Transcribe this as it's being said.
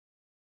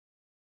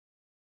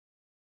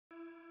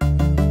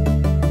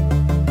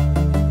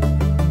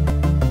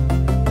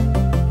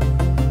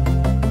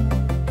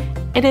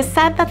It is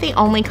said that the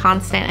only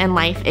constant in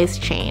life is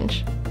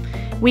change.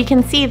 We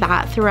can see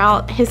that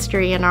throughout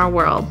history in our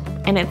world,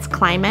 in its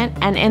climate,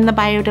 and in the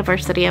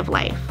biodiversity of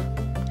life.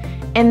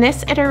 In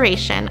this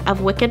iteration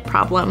of Wicked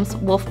Problems,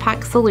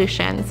 Wolfpack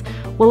Solutions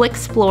will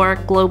explore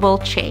global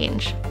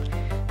change.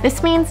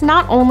 This means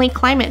not only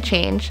climate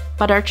change,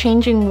 but our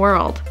changing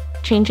world,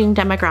 changing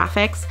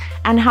demographics,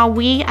 and how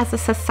we as a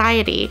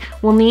society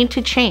will need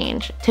to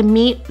change to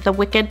meet the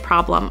wicked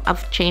problem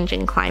of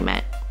changing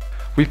climate.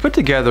 We've put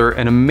together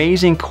an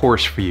amazing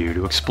course for you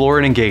to explore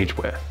and engage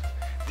with.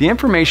 The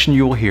information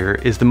you will hear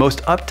is the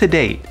most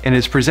up-to-date and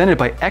is presented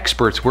by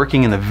experts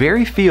working in the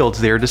very fields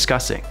they are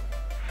discussing.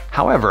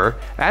 However,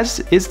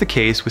 as is the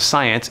case with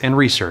science and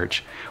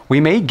research, we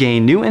may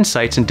gain new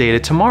insights and data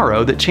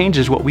tomorrow that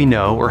changes what we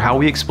know or how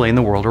we explain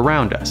the world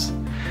around us.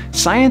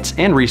 Science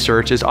and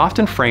research is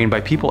often framed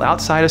by people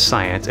outside of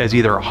science as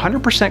either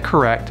 100%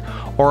 correct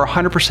or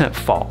 100%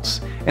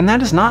 false, and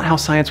that is not how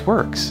science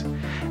works.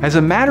 As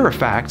a matter of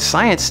fact,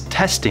 science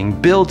testing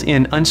builds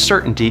in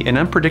uncertainty and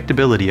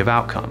unpredictability of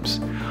outcomes.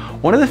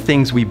 One of the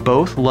things we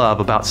both love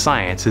about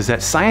science is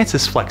that science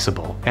is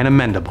flexible and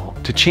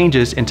amendable to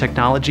changes in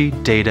technology,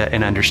 data,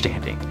 and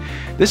understanding.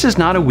 This is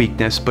not a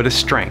weakness, but a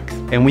strength,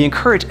 and we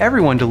encourage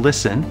everyone to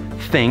listen,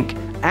 think,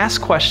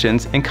 ask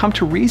questions, and come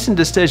to reasoned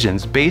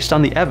decisions based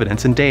on the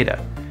evidence and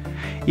data.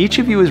 Each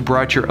of you has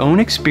brought your own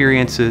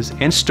experiences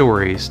and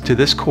stories to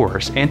this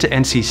course and to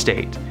NC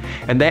State,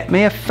 and that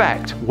may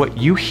affect what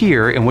you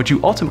hear and what you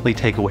ultimately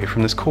take away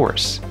from this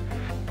course.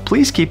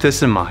 Please keep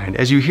this in mind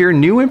as you hear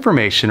new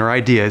information or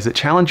ideas that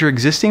challenge your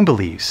existing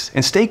beliefs,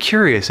 and stay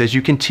curious as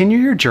you continue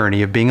your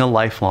journey of being a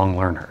lifelong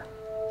learner.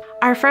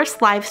 Our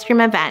first live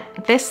stream event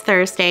this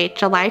Thursday,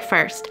 July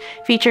 1st,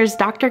 features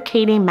Dr.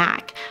 Katie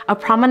Mack, a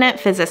prominent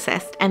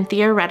physicist and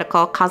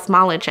theoretical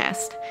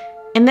cosmologist.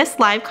 In this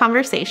live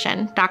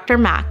conversation, Dr.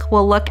 Mack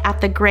will look at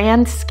the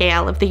grand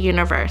scale of the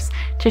universe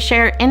to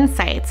share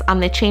insights on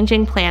the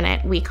changing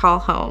planet we call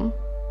home.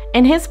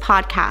 In his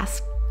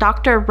podcast,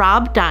 Dr.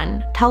 Rob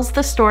Dunn tells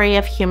the story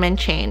of human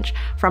change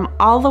from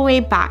all the way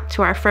back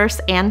to our first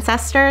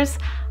ancestors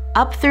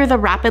up through the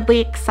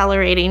rapidly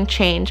accelerating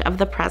change of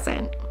the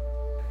present.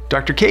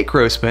 Dr. Kate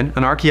Grossman,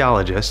 an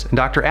archaeologist, and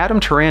Dr. Adam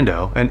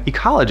Turando, an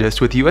ecologist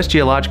with U.S.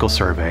 Geological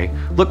Survey,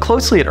 look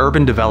closely at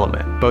urban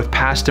development, both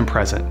past and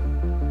present.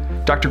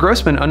 Dr.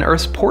 Grossman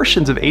unearths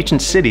portions of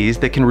ancient cities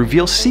that can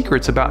reveal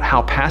secrets about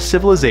how past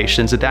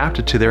civilizations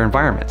adapted to their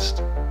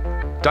environments.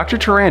 Dr.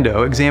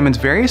 Turando examines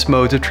various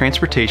modes of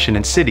transportation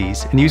in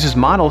cities and uses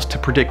models to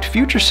predict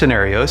future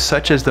scenarios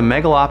such as the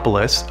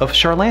megalopolis of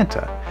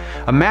Charlanta,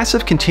 a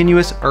massive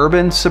continuous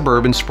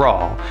urban-suburban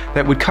sprawl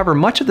that would cover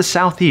much of the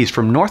southeast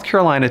from North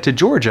Carolina to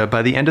Georgia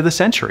by the end of the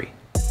century.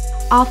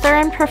 Author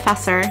and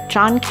professor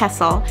John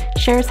Kessel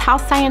shares how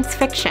science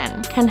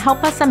fiction can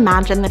help us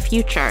imagine the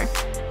future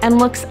and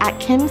looks at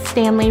Kim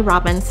Stanley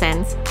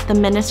Robinson's The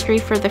Ministry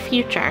for the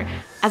Future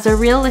as a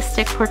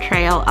realistic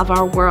portrayal of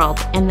our world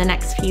in the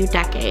next few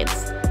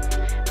decades.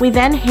 We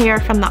then hear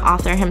from the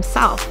author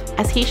himself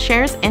as he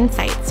shares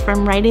insights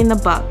from writing the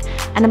book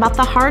and about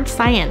the hard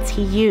science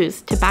he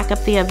used to back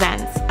up the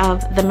events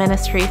of The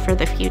Ministry for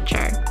the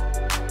Future.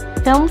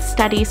 Film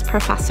studies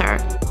professor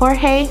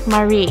Jorge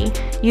Marie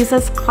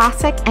uses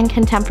classic and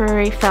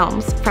contemporary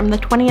films from the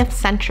 20th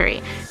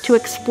century to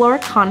explore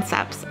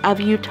concepts of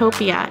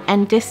utopia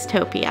and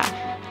dystopia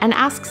and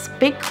asks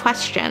big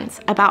questions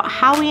about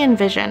how we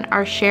envision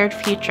our shared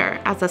future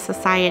as a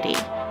society.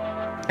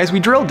 As we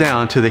drill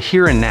down to the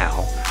here and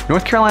now,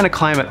 North Carolina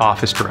Climate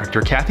Office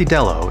Director Kathy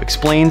Dello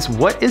explains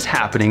what is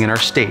happening in our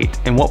state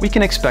and what we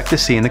can expect to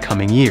see in the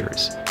coming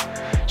years.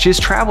 She has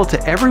traveled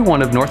to every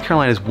one of North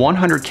Carolina's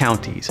 100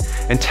 counties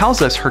and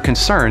tells us her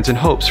concerns and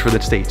hopes for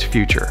the state's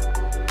future.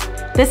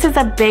 This is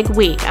a big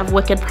week of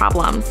Wicked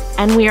Problems,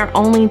 and we are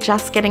only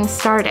just getting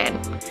started.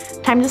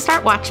 Time to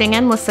start watching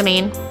and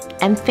listening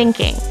and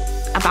thinking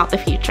about the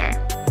future.